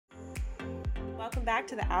Welcome back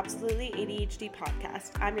to the Absolutely ADHD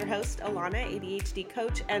podcast. I'm your host, Alana, ADHD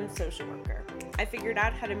coach and social worker. I figured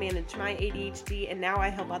out how to manage my ADHD, and now I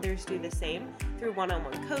help others do the same through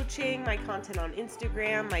one-on-one coaching, my content on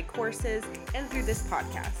Instagram, my courses, and through this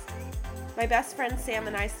podcast. My best friend Sam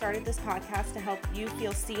and I started this podcast to help you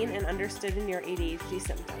feel seen and understood in your ADHD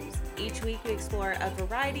symptoms. Each week we explore a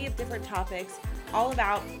variety of different topics, all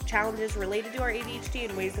about challenges related to our ADHD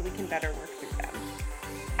and ways that we can better work through them.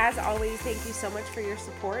 As always, thank you so much for your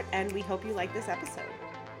support, and we hope you like this episode.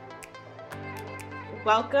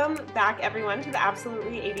 Welcome back, everyone, to the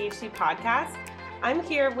Absolutely ADHD podcast. I'm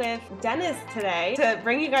here with Deniz today to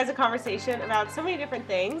bring you guys a conversation about so many different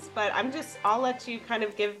things, but I'll let you kind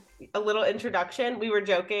of give a little introduction. We were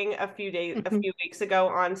joking a few weeks ago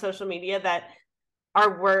on social media that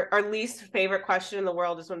our least favorite question in the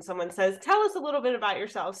world is when someone says, tell us a little bit about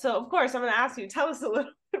yourself. So of course, I'm going to ask you, tell us a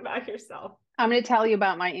little bit about yourself. I'm going to tell you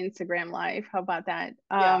about my Instagram life. How about that?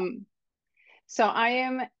 Yeah. So I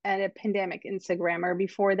am a pandemic Instagrammer.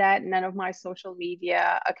 Before that, none of my social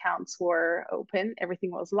media accounts were open.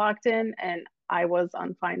 Everything was locked in and I was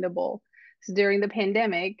unfindable. So during the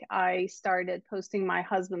pandemic, I started posting my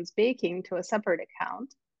husband's baking to a separate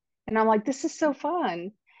account. And I'm like, this is so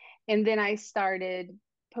fun. And then I started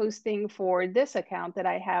posting for this account that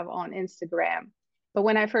I have on Instagram. But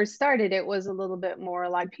when I first started, it was a little bit more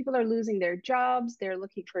like people are losing their jobs. They're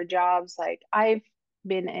looking for jobs. Like I've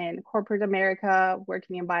been in corporate America,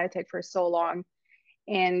 working in biotech for so long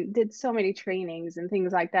and did so many trainings and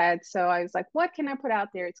things like that. So I was like, what can I put out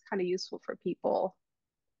there? It's kind of useful for people.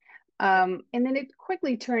 And then it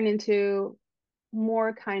quickly turned into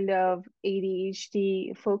more kind of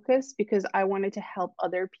ADHD focus because I wanted to help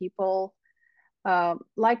other people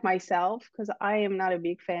like myself, because I am not a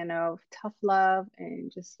big fan of tough love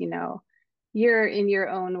and just, you're in your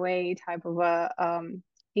own way type of a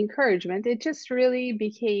encouragement. It just really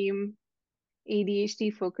became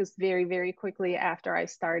ADHD focused very, very quickly after I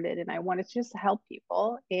started, and I wanted to just help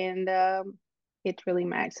people, and it really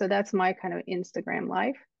matched. So that's my kind of Instagram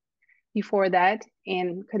life. Before that,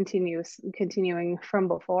 and continuing from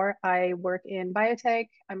before, I work in biotech.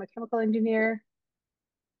 I'm a chemical engineer.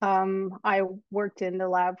 I worked in the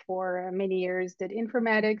lab for many years, did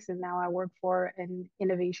informatics, and now I work for an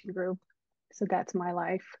innovation group. So that's my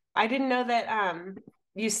life. I didn't know that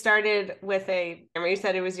you started with you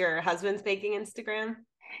said it was your husband's baking Instagram?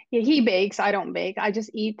 Yeah, he bakes. I don't bake. I just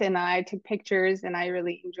eat and I take pictures, and I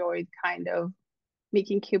really enjoyed kind of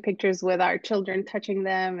making cute pictures with our children, touching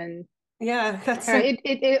them. And yeah,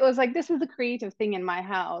 it was like, this is a creative thing in my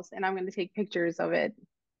house, and I'm going to take pictures of it.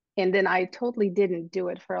 And then I totally didn't do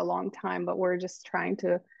it for a long time, but we're just trying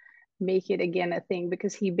to make it again a thing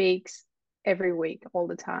because he bakes every week all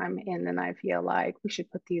the time. And then I feel like we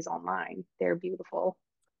should put these online. They're beautiful.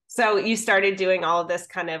 So you started doing all of this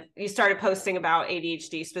you started posting about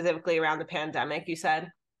ADHD specifically around the pandemic, you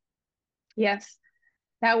said? Yes,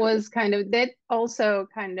 that also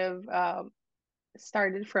kind of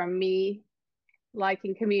started from me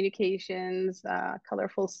liking communications,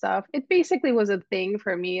 colorful stuff. It basically was a thing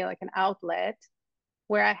for me, like an outlet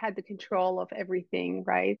where I had the control of everything,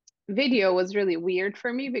 right? Video was really weird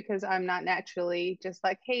for me because I'm not naturally just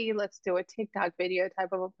like, hey, let's do a TikTok video type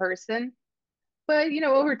of a person. But,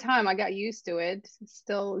 over time I got used to it.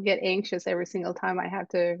 Still get anxious every single time I have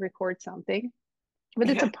to record something. But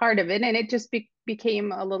it's a part of it. And it just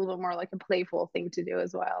became a little bit more like a playful thing to do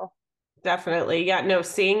as well. Definitely. Yeah, no,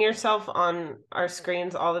 seeing yourself on our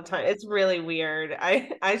screens all the time, it's really weird.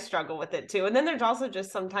 I struggle with it too. And then there's also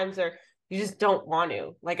just sometimes you just don't want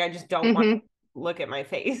to. Like I just don't want to look at my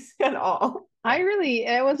face at all.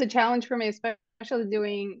 It was a challenge for me, especially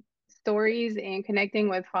doing stories and connecting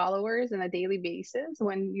with followers on a daily basis.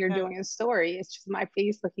 When you're doing a story, it's just my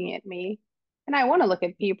face looking at me. And I want to look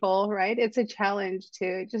at people, right? It's a challenge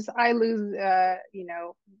I lose,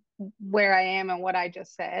 where I am and what I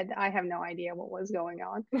just said. I have no idea what was going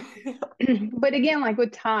on. But again, like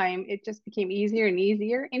with time, it just became easier and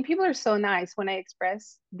easier. And people are so nice when I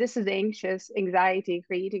express this is anxiety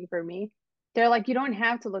creating for me. They're like, you don't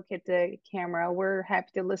have to look at the camera. We're happy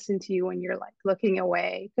to listen to you when you're like looking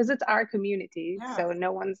away, because it's our community. Yeah. So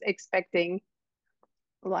no one's expecting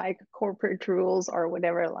like corporate rules or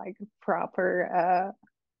whatever, like proper,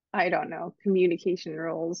 I don't know, communication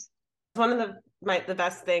rules. One of the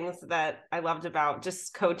best things that I loved about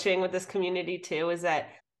just coaching with this community too is that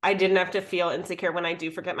I didn't have to feel insecure when I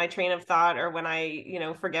do forget my train of thought or when I,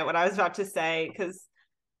 forget what I was about to say, because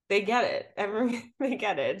they get it. They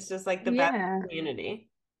get it. It's just like the best community.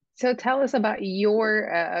 So tell us about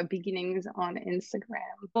your beginnings on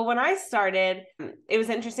Instagram. Well, when I started, it was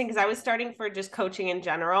interesting because I was starting for just coaching in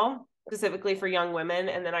general. specifically for young women.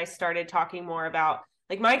 And then I started talking more about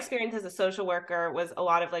like my experience as a social worker was a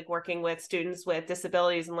lot of like working with students with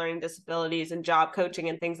disabilities and learning disabilities and job coaching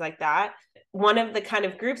and things like that. One of the kind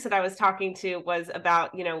of groups that I was talking to was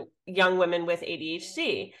about, young women with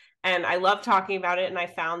ADHD. And I love talking about it. And I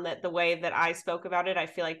found that the way that I spoke about it, I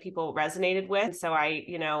feel like people resonated with. And so I,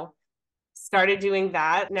 started doing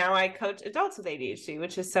that. Now I coach adults with ADHD,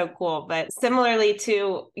 which is so cool. But similarly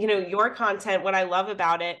to, your content, what I love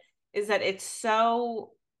about it is that it's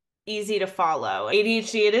so easy to follow.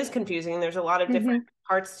 ADHD, it is confusing. There's a lot of different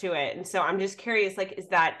parts to it. And so I'm just curious, like, is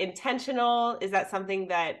that intentional? Is that something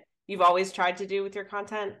that you've always tried to do with your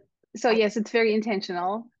content? So yes, it's very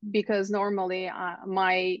intentional because normally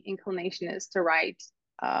my inclination is to write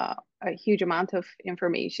a huge amount of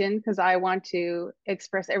information because I want to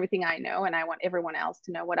express everything I know and I want everyone else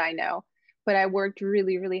to know what I know. But I worked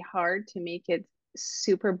really, really hard to make it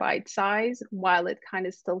super bite size while it kind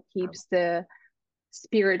of still keeps the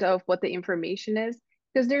spirit of what the information is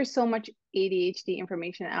because there's so much ADHD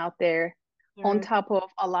information out there on top of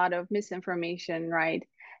a lot of misinformation, right?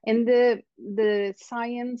 And the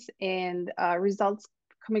science and results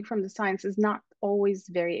coming from the science is not always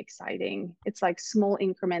very exciting. It's like small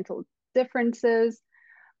incremental differences.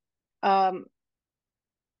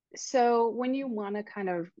 So when you want to kind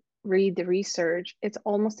of read the research, it's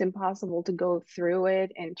almost impossible to go through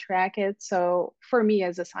it and track it. So for me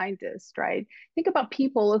as a scientist, right, think about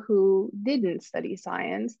people who didn't study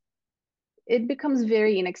science. It becomes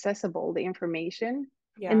very inaccessible, the information.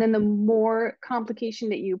 Yeah. And then the more complication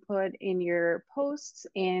that you put in your posts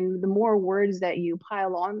and the more words that you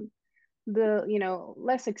pile on, the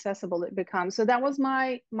less accessible it becomes. So that was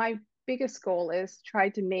my biggest goal, is try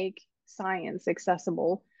to make science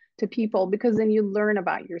accessible to people, because then you learn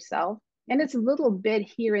about yourself, and it's a little bit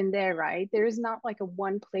here and there, right? There is not like a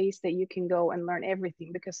one place that you can go and learn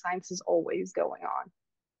everything because science is always going on.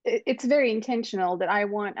 It's very intentional that I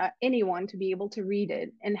want anyone to be able to read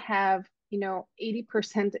it and have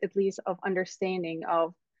 80% at least of understanding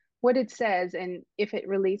of what it says and if it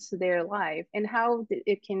relates to their life and how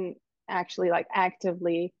it can actually like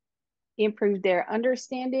actively improve their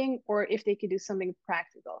understanding, or if they could do something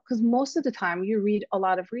practical. Because most of the time you read a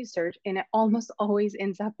lot of research and it almost always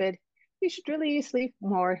ends up at, you should really sleep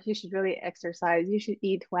more, you should really exercise, you should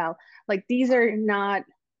eat well. Like these are not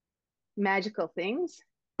magical things,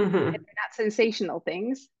 and they're not sensational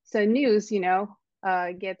things. So news,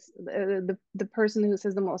 gets the person who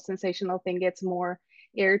says the most sensational thing gets more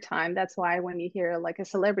airtime. That's why when you hear like a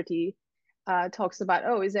celebrity talks about,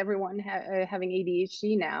 oh, is everyone having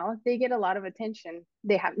ADHD now? They get a lot of attention.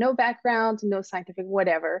 They have no background, no scientific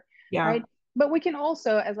whatever, right? But we can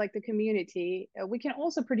also, as like the community, we can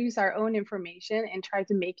also produce our own information and try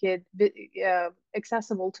to make it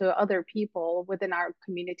accessible to other people within our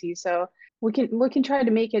community. So we can try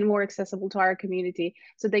to make it more accessible to our community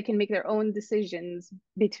so they can make their own decisions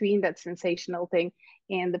between that sensational thing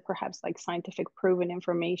and the perhaps like scientific proven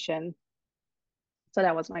information. So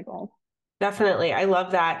that was my goal. Definitely. I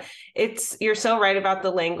love that. You're so right about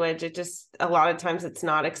the language. It just, a lot of times it's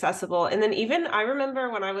not accessible. And then even I remember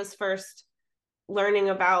when I was first learning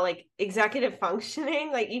about like executive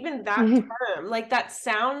functioning, like even that term, like that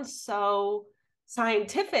sounds so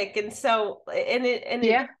scientific. And so, but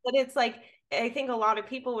it's like, I think a lot of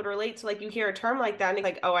people would relate to, like, you hear a term like that and it's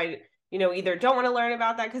like, oh, I either don't want to learn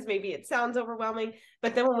about that because maybe it sounds overwhelming.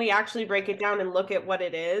 But then when we actually break it down and look at what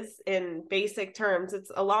it is in basic terms, it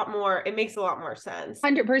makes a lot more sense.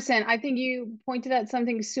 100%. I think you pointed out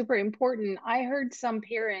something super important. I heard some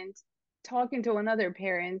parent talking to another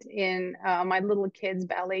parent in my little kid's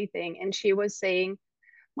ballet thing, and she was saying,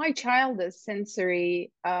 my child is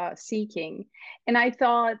sensory seeking. And I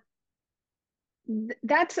thought,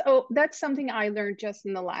 that's something I learned just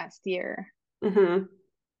in the last year.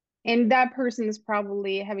 And that person is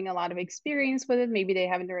probably having a lot of experience with it. Maybe they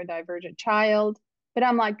have a neurodivergent child. But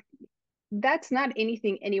I'm like, that's not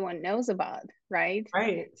anything anyone knows about, right?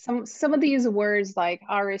 Right. Some of these words like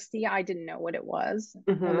RSD, I didn't know what it was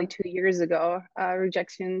only 2 years ago.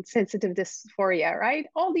 Rejection sensitive dysphoria, right?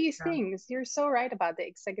 All these things. You're so right about the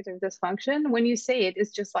executive dysfunction. When you say it,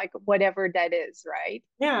 it's just like whatever that is, right?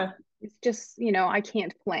 Yeah. It's just, I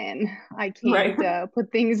can't plan. I can't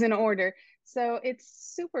put things in order. So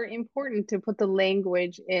it's super important to put the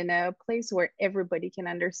language in a place where everybody can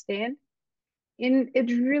understand. And it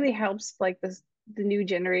really helps like the new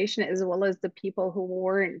generation as well as the people who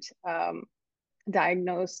weren't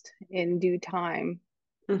diagnosed in due time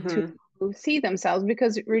to see themselves,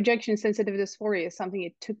 because rejection sensitive dysphoria is something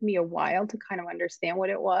it took me a while to kind of understand what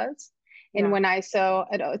it was. And Yeah. when I saw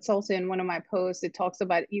it, it's also in one of my posts, it talks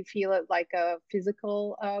about you feel it like a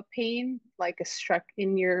physical pain, like a struck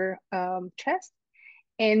in your chest.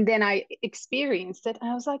 And then I experienced it. And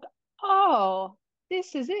I was like, oh,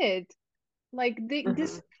 this is it. Like Hmm.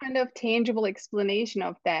 this kind of tangible explanation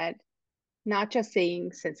of that, not just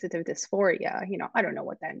saying sensitive dysphoria, I don't know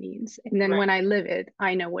what that means. And then Right. when I live it,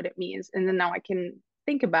 I know what it means. And then now I can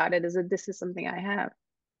think about it as if this is something I have.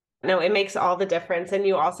 No, it makes all the difference. And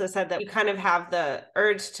you also said that you kind of have the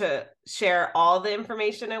urge to share all the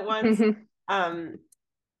information at once. Um,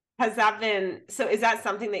 has that been, so is that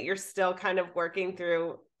something that you're still kind of working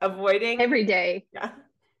through avoiding? Every day, Yeah.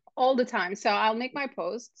 all the time. So I'll make my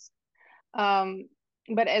posts. Um,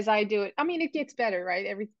 but as I do it, I mean, it gets better,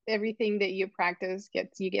 right? Everything that you practice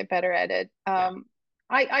you get better at it. Yeah.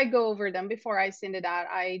 I go over them before I send it out.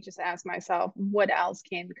 I just ask myself, what else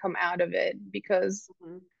can come out of it? Because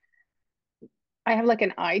Mhm. I have like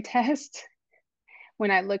an eye test. When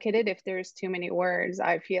I look at it, if there's too many words,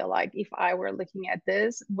 I feel like if I were looking at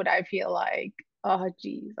this, would I feel like, oh,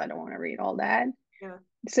 geez, I don't want to read all that. Yeah.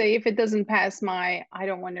 So if it doesn't pass my, I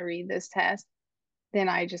don't want to read this test, then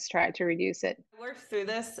I just try to reduce it. I worked through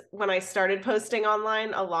this when I started posting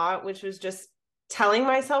online a lot, which was just telling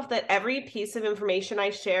myself that every piece of information I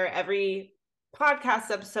share, every podcast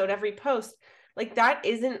episode, every post, like that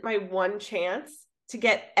isn't my one chance to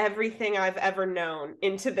get everything I've ever known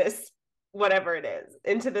into this, whatever it is,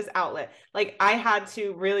 into this outlet. Like I had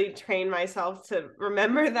to really train myself to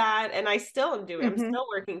remember that. And I still am doing, I'm Mm-hmm. still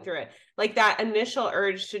working through it. Like that initial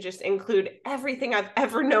urge to just include everything I've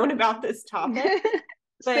ever known about this topic.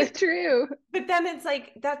 So But true. then it's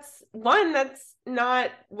like, that's one, that's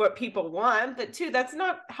not what people want, but two, that's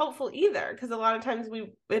not helpful either, because a lot of times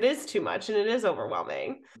it is too much and it is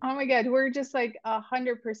overwhelming. Oh my God, we're just like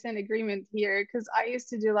 100% agreement here. Because I used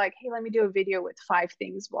to do like, hey, let me do a video with 5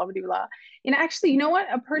 things, blah blah blah. And actually, you know what?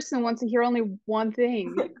 A person wants to hear only one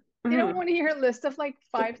thing. They don't Mhm. want to hear a list of like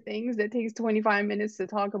 5 things that takes 25 minutes to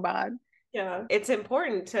talk about. Yeah, it's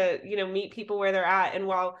important to, meet people where they're at. And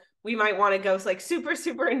while we might want to go like super,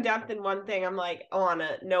 super in depth in one thing, I'm like,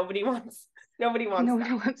 Alana, nobody wants Nobody that.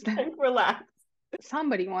 wants that. Relax.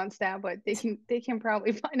 Somebody wants that, but they can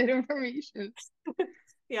probably find that information.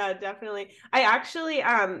 Yeah, definitely. I actually,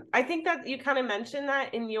 I think that you kind of mentioned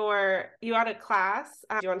that you had a class.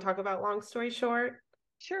 Do you want to talk about long story short?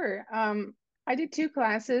 Sure. I did 2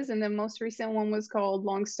 classes, and the most recent one was called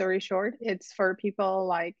Long Story Short. It's for people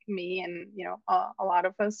like me, and a lot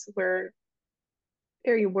of us were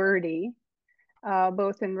very wordy,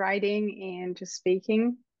 both in writing and just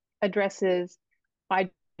speaking. Addresses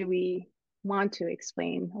why do we want to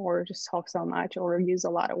explain or just talk so much or use a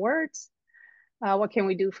lot of words? What can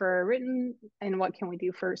we do for written, and what can we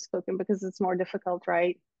do for spoken? Because it's more difficult,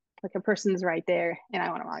 right? Like a person's right there, and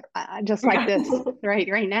I want to like I just like Yeah. this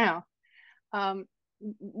right now. Um,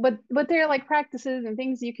 but there are like practices and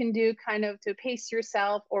things you can do kind of to pace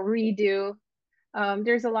yourself or redo.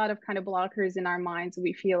 There's a lot of kind of blockers in our minds.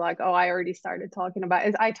 We feel like, oh, I already started talking about,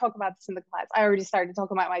 as I talk about this in the class, I already started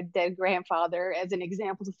talking about my dead grandfather as an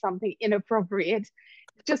example of something inappropriate.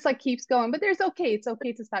 It just like keeps going. But it's okay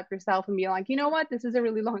to stop yourself and be like, you know what, this is a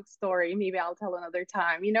really long story. Maybe I'll tell another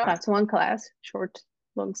time. That's one class, short,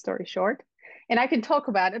 long story short. And I can talk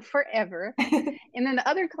about it forever. And then the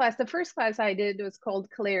other class, the first class I did was called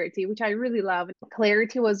Clarity, which I really love.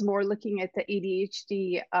 Clarity was more looking at the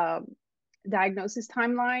ADHD diagnosis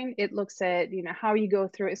timeline. It looks at, how you go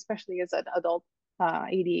through, especially as an adult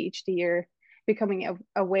ADHD, or becoming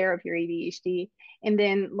aware of your ADHD, and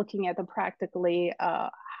then looking at the practically,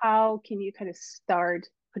 how can you kind of start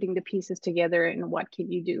putting the pieces together and what can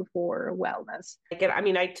you do for wellness? I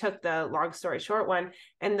mean, I took the long story short one,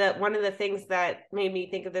 and one of the things that made me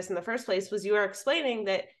think of this in the first place was you were explaining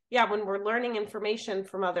that, yeah, when we're learning information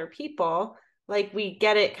from other people, like we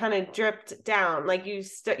get it kind of dripped down, like you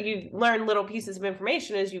learn little pieces of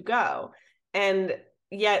information as you go, and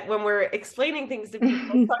yet when we're explaining things to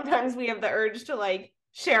people, sometimes we have the urge to like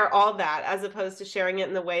share all that as opposed to sharing it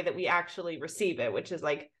in the way that we actually receive it, which is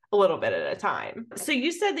like a little bit at a time. So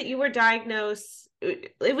you said that you were diagnosed,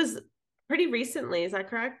 it was pretty recently, is that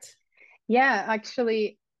correct? Yeah,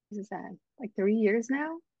 actually, is that like 3 years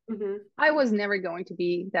now? Mm-hmm. I was never going to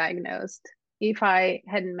be diagnosed if I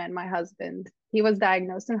hadn't met my husband. He was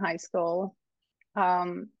diagnosed in high school,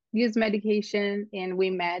 used medication, and we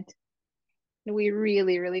met. We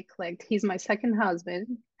really, really clicked. He's my second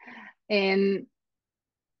husband. And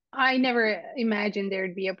I never imagined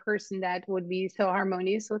there'd be a person that would be so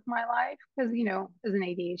harmonious with my life. Because, as an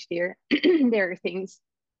ADHDer, there are things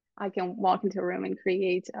I can walk into a room and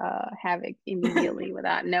create havoc immediately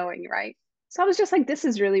without knowing, right? So I was just like, this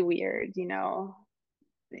is really weird, you know.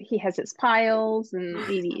 He has his piles and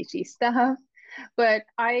ADHD stuff. But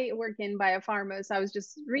I work in biopharma, so I was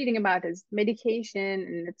just reading about his medication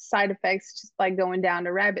and its side effects, just like going down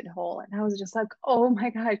the rabbit hole. And I was just like, oh my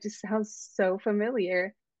God, it just sounds so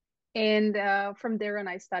familiar. And from there on,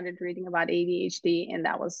 I started reading about ADHD, and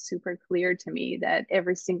that was super clear to me that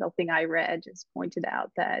every single thing I read just pointed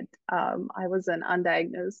out that I was an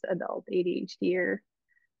undiagnosed adult ADHDer.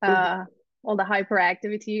 Mhm. Uh, all the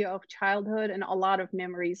hyperactivity of childhood and a lot of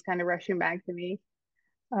memories kind of rushing back to me.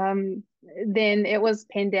 Um, then it was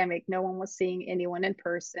pandemic. No one was seeing anyone in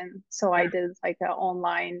person. So I did like an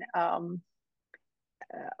online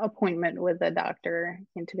appointment with a doctor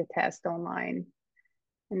and took a test online.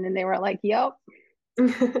 And then they were like, yep.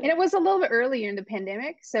 And it was a little bit earlier in the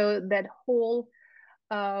pandemic. So that whole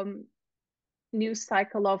um, news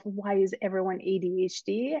cycle of why is everyone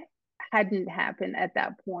ADHD hadn't happened at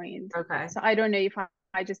that point. Okay. So I don't know if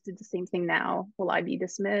I just did the same thing now. Will I be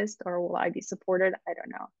dismissed or will I be supported? I don't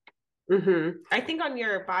know. I think on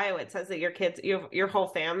your bio it says that your kids, your whole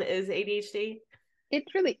fam is ADHD. It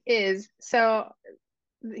really is. So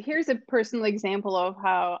here's a personal example of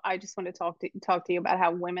how I just want to talk to you about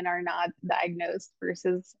how women are not diagnosed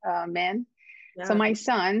versus men. So Yeah. my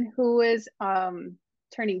son, who is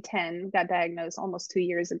turning 10, got diagnosed almost 2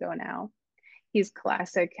 years ago now. He's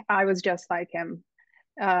classic. I was just like him.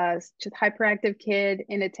 Just hyperactive kid,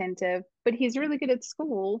 inattentive, but he's really good at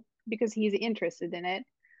school because he's interested in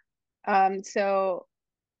it. So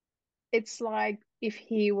it's like if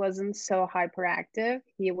he wasn't so hyperactive,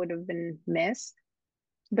 he would have been missed.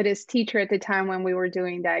 But his teacher at the time when we were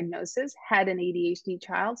doing diagnosis had an ADHD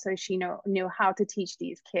child, so she knew how to teach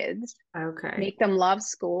these kids, Okay. make them love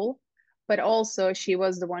school. But also, she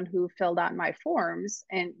was the one who filled out my forms,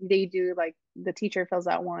 and they do like the teacher fills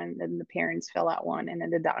out one, then the parents fill out one, and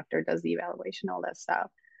then the doctor does the evaluation, all that stuff.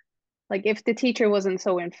 Like if the teacher wasn't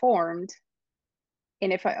so informed,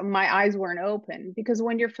 and if my eyes weren't open, because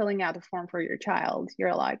when you're filling out a form for your child,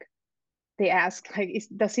 you're like, they ask like,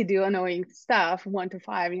 does he do annoying stuff 1 to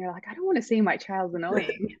 5, and you're like, I don't want to say my child's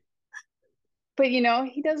annoying, but you know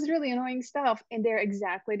he does really annoying stuff, and they're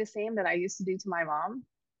exactly the same that I used to do to my mom.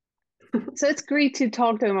 So it's great to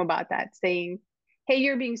talk to him about that, saying, hey,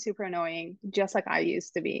 you're being super annoying just like I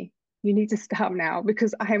used to be. You need to stop now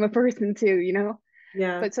because I'm a person too, you know.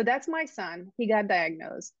 Yeah. But so that's my son. He got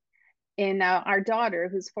diagnosed. And now our daughter,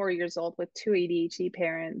 who's 4 years old with two ADHD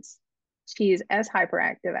parents, she's as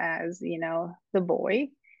hyperactive as, you know, the boy,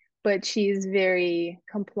 but she's very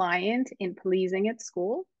compliant and pleasing at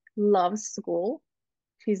school, loves school.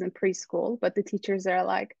 She's in preschool, but the teachers are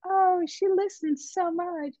like, oh, she listens so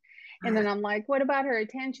much. And then I'm like, what about her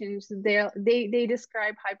attention? So they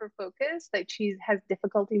describe hyper focus, like she has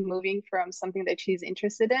difficulty moving from something that she's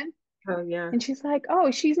interested in. Oh yeah. And she's like, oh,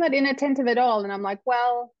 she's not inattentive at all. And I'm like,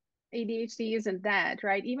 well, ADHD isn't that,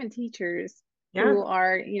 right? Even teachers Yeah. who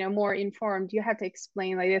are, you know, more informed, you have to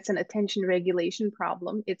explain like it's an attention regulation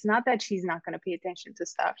problem. It's not that she's not going to pay attention to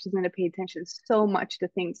stuff. She's going to pay attention so much to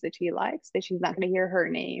things that she likes that she's not going to hear her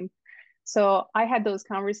name. So I had those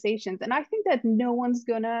conversations, and I think that no one's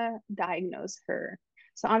going to diagnose her.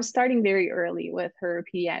 So I'm starting very early with her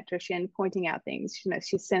pediatrician, pointing out things. You know,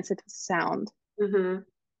 she's sensitive to sound. hmm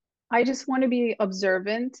I just want to be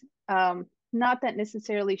observant. Not that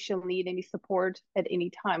necessarily she'll need any support at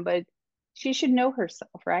any time, but she should know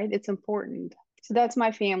herself, right? It's important. So that's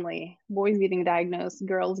my family. Boys getting diagnosed,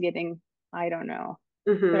 girls getting, I don't know.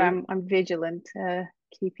 But hmm I'm vigilant,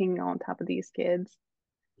 keeping on top of these kids.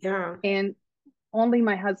 Yeah. And only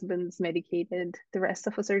my husband's medicated. The rest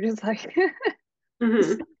of us are just like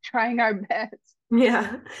hmm trying our best.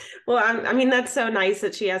 Yeah. Well, I mean, that's so nice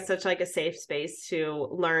that she has such like a safe space to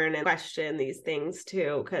learn and question these things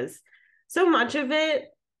too, because so much of it,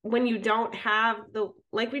 when you don't have the,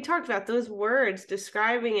 like we talked about, those words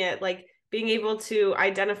describing it, like being able to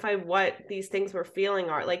identify what these things we're feeling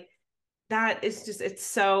are, like that is just, it's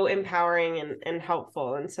so empowering and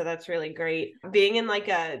helpful. And so that's really great. Being in like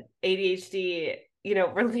a ADHD,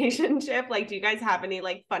 relationship, like do you guys have any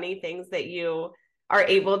like funny things that you are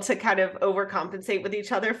able to kind of overcompensate with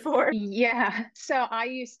each other for? Yeah. So I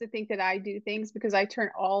used to think that I do things because I turn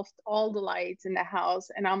off all the lights in the house,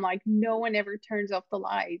 and I'm like, no one ever turns off the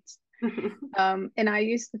lights. And I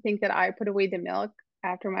used to think that I put away the milk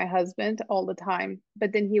after my husband all the time.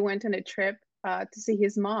 But then he went on a trip to see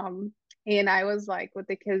his mom. And I was like with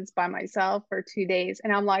the kids by myself for 2 days.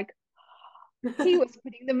 And I'm like, he was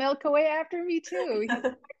putting the milk away after me too.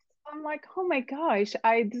 I'm like, oh my gosh,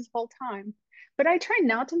 I this whole time. But I try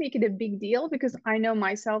not to make it a big deal because I know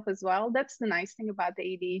myself as well. That's the nice thing about the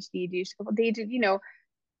ADHD. They do,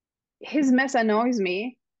 his mess annoys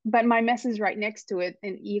me, but my mess is right next to it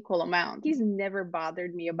in equal amount. He's never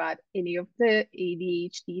bothered me about any of the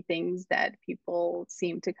ADHD things that people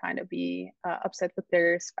seem to kind of be upset with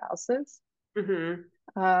their spouses.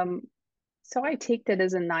 Mm-hmm. Um, so I take that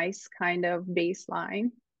as a nice kind of baseline.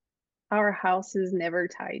 Our house is never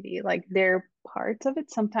tidy. Like there are parts of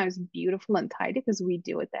it sometimes beautiful and tidy because we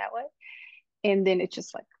do it that way. And then it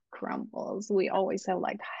just like crumbles. We always have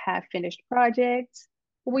like half finished projects.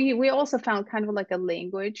 We also found kind of like a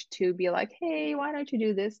language to be like, hey, why don't you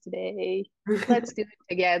do this today? Let's do it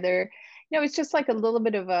together. It's just like a little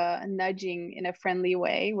bit of a nudging in a friendly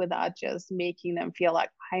way without just making them feel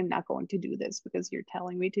like I'm not going to do this because you're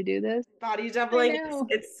telling me to do this. Body I doubling, know.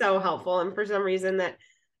 it's so helpful. And for some reason that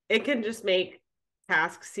it can just make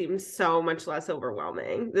tasks seem so much less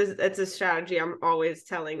overwhelming. It's a strategy I'm always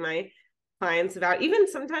telling my clients about. Even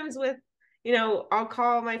sometimes with, I'll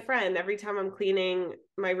call my friend every time I'm cleaning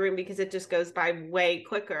my room because it just goes by way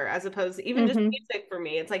quicker, as opposed to even just music for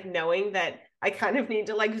me. It's like knowing that I kind of need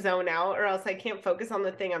to like zone out or else I can't focus on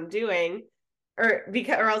the thing I'm doing, or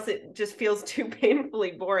else it just feels too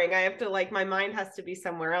painfully boring. I have to like, my mind has to be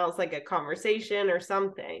somewhere else, like a conversation or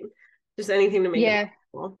something, just anything to make it Yeah,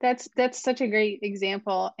 possible. that's such a great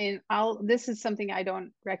example. And this is something I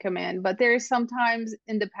don't recommend, but there is sometimes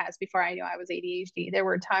in the past, before I knew I was ADHD, there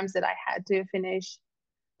were times that I had to finish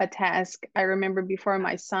a task. I remember before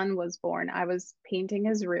my son was born, I was painting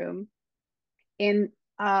his room. And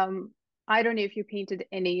I don't know if you painted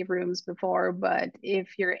any rooms before, but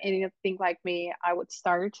if you're anything like me, I would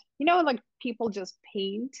start, like people just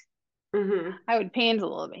paint. Mm-hmm. I would paint a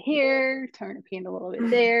little bit here, turn a paint a little bit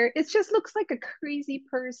there. It just looks like a crazy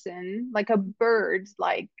person, like a bird,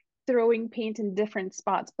 like throwing paint in different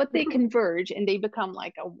spots, but they converge and they become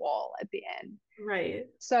like a wall at the end. Right.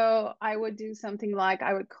 So I would do something like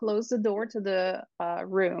I would close the door to the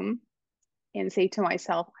room and say to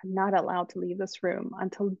myself, I'm not allowed to leave this room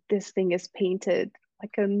until this thing is painted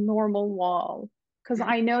like a normal wall. Because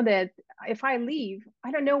I know that if I leave,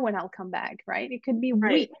 I don't know when I'll come back, right? It could be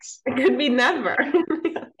Right. weeks. It could be never.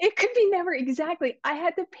 It could be never, exactly. I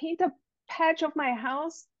had to paint a patch of my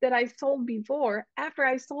house that I sold before after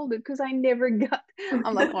I sold it because I never got.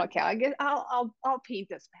 I'm like, okay, I guess I'll paint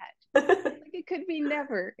this patch. Like it could be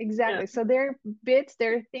never, Yeah. exactly. So there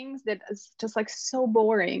are things that is just like so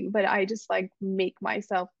boring, but I just like make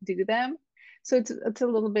myself do them. So it's a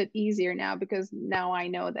little bit easier now because now I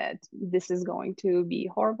know that this is going to be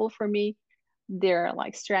horrible for me. There are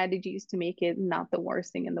like strategies to make it not the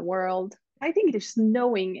worst thing in the world. I think just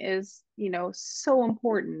knowing is, so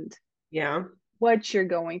important Yeah. what you're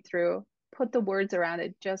going through. Put the words around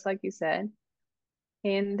it, just like you said.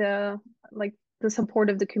 And like the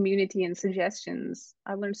support of the community and suggestions.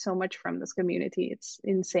 I learned so much from this community. It's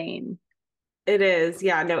insane. It is.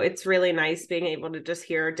 Yeah, no, it's really nice being able to just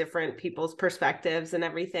hear different people's perspectives and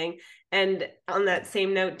everything. And on that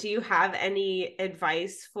same note, do you have any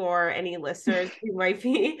advice for any listeners who might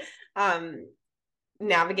be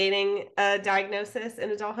navigating a diagnosis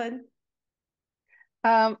in adulthood?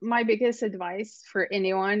 My biggest advice for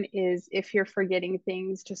anyone is if you're forgetting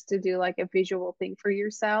things, just to do like a visual thing for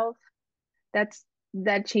yourself. That's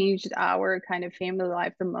that changed our kind of family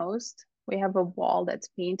life the most. We have a wall that's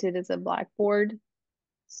painted as a blackboard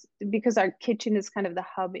because our kitchen is kind of the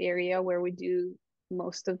hub area where we do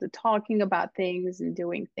most of the talking about things and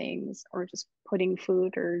doing things or just putting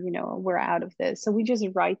food or we're out of this, so we just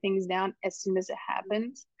write things down as soon as it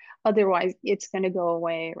happens. Otherwise it's going to go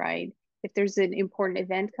away, right? If there's an important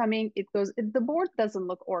event coming, the board doesn't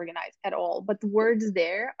look organized at all, but the words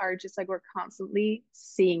there are just like we're constantly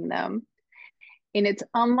seeing them. And it's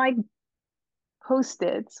unlike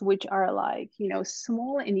post-its, which are like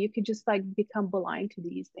small and you could just like become blind to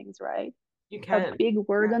these things, right? You A can. big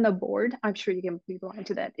word on a board, I'm sure you can be blind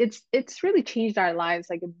to that. It's really changed our lives,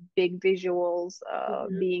 like a big visuals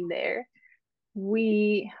Mhm. being there.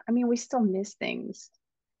 We still miss things.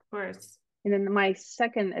 Of course. And then my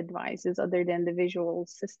second advice is, other than the visual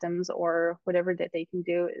systems or whatever that they can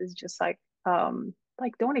do, is just like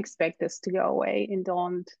don't expect this to go away, and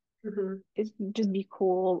don't Mhm. just be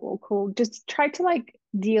cool. Just try to like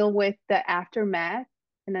deal with the aftermath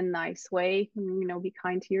in a nice way, be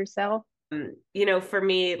kind to yourself. For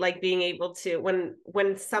me, like being able to,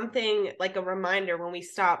 when something like a reminder, when we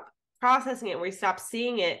stop processing it, we stop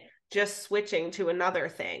seeing it, just switching to another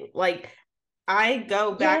thing. Like I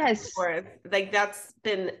go back and Yes. forth. Like that's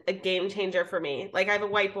been a game changer for me. Like I have a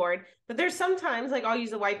whiteboard, but there's sometimes like I'll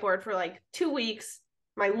use a whiteboard for like 2 weeks.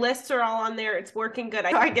 My lists are all on there. It's working good.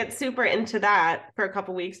 I get super into that for a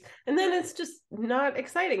couple weeks, and then it's just not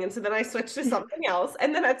exciting. And so then I switch to something else.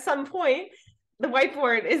 And then at some point, the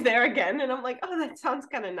whiteboard is there again. And I'm like, oh, that sounds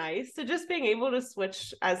kind of nice. So just being able to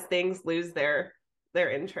switch as things lose their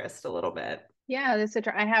interest a little bit. Yeah, that's it.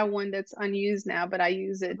 I have one that's unused now, but I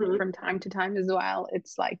use it from time to time as well.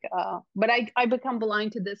 It's like, but I become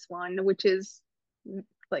blind to this one, which is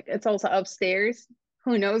like, it's also upstairs.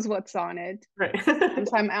 Who knows what's on it? Right.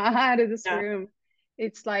 Once I'm out of this room,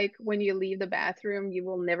 it's like when you leave the bathroom, you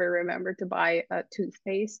will never remember to buy a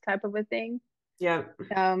toothpaste type of a thing. Yeah.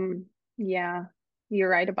 Yeah, you're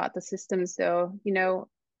right about the systems though.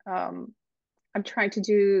 I'm trying to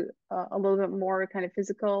do a little bit more kind of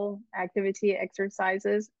physical activity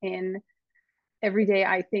exercises. And every day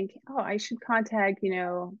I think, oh, I should contact,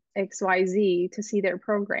 XYZ to see their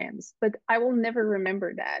programs, but I will never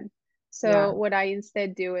remember that. So what I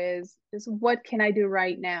instead do is what can I do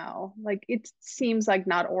right now? Like it seems like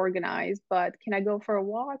not organized, but can I go for a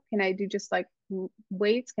walk? Can I do just like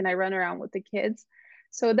weights? Can I run around with the kids?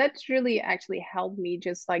 So that's really actually helped me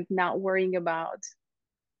just like not worrying about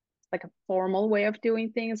like a formal way of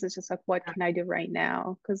doing things. It's just like, what can I do right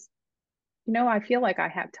now? Because, I feel like I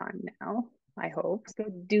have time now, I hope. So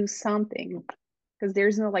do something because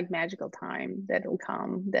there's no like magical time that'll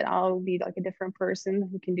come that I'll be like a different person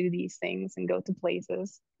who can do these things and go to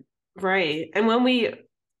places. Right. And when we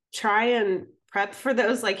try and prep for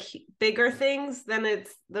those like bigger things, then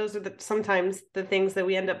those are sometimes the things that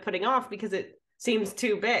we end up putting off because it seems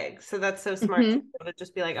too big. So that's so smart to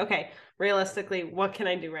just be like, okay, realistically, what can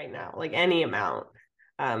I do right now? Like any amount.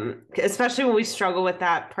 Especially when we struggle with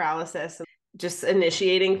that paralysis and just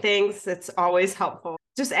initiating things, it's always helpful.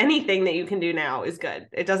 Just anything that you can do now is good.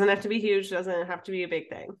 It doesn't have to be huge, doesn't have to be a big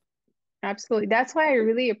thing. Absolutely. That's why I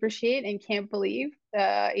really appreciate and can't believe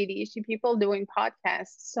ADHD people doing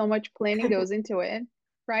podcasts. So much planning goes into it,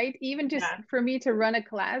 right? Even just for me to run a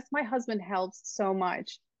class, my husband helps so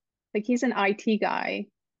much. Like he's an IT guy.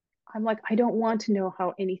 I'm like, I don't want to know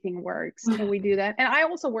how anything works. Can we do that? And I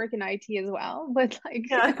also work in IT as well, but like,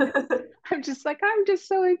 I'm just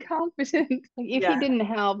so incompetent. Like if he didn't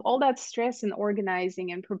help, all that stress and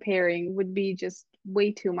organizing and preparing would be just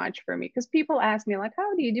way too much for me. Because people ask me like,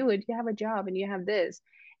 how do you do it? You have a job and you have this.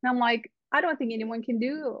 And I'm like, I don't think anyone can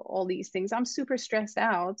do all these things. I'm super stressed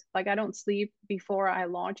out. Like I don't sleep before I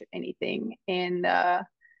launch anything. And,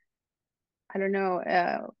 I don't know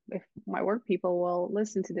if my work people will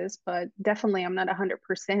listen to this, but definitely I'm not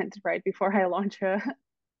 100% right before I launch a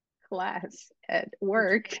class at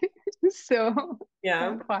work. So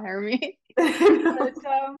don't fire me. But,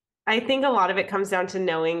 I think a lot of it comes down to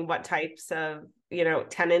knowing what types of,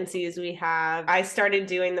 tendencies we have. I started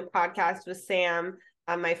doing the podcast with Sam,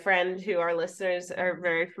 my friend who our listeners are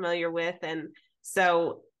very familiar with. And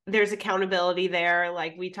so there's accountability there.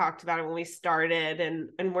 Like we talked about it when we started and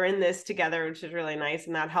we're in this together, which is really nice.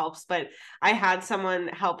 And that helps. But I had someone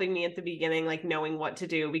helping me at the beginning, like knowing what to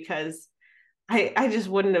do because I just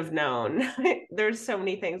wouldn't have known. There's so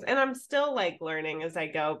many things and I'm still like learning as I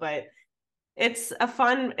go, but it's a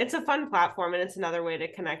fun platform and it's another way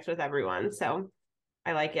to connect with everyone. So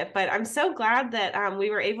I like it, but I'm so glad that we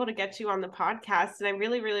were able to get you on the podcast and I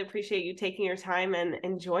really, really appreciate you taking your time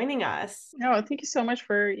and joining us. No, thank you so much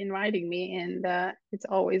for inviting me. And it's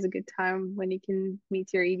always a good time when you can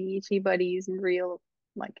meet your ADHD buddies in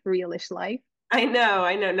realish life. I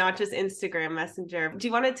know, not just Instagram Messenger. Do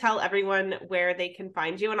you want to tell everyone where they can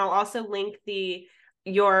find you? And I'll also link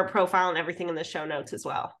your profile and everything in the show notes as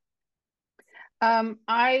well.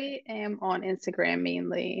 I am on Instagram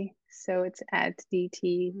mainly. So it's at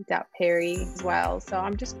dt.perry as well. So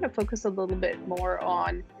I'm just going to focus a little bit more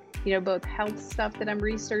on, both health stuff that I'm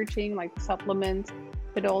researching, like supplements,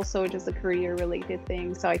 but also just the career related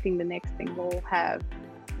things. So I think the next thing we'll have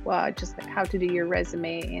just like how to do your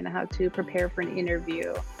resume and how to prepare for an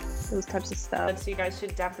interview, those types of stuff. So you guys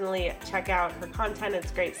should definitely check out her content.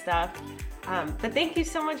 It's great stuff. But thank you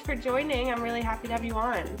so much for joining. I'm really happy to have you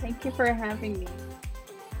on. Thank you for having me.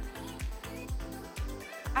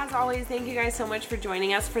 As always, thank you guys so much for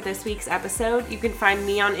joining us for this week's episode. You can find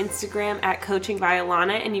me on Instagram at Coaching by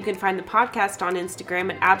Alana, and you can find the podcast on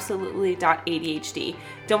Instagram at absolutely.adhd.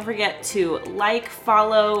 Don't forget to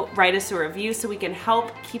follow, write us a review so we can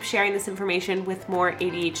help keep sharing this information with more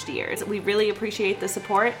ADHDers. We really appreciate the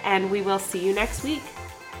support, and we will see you next week.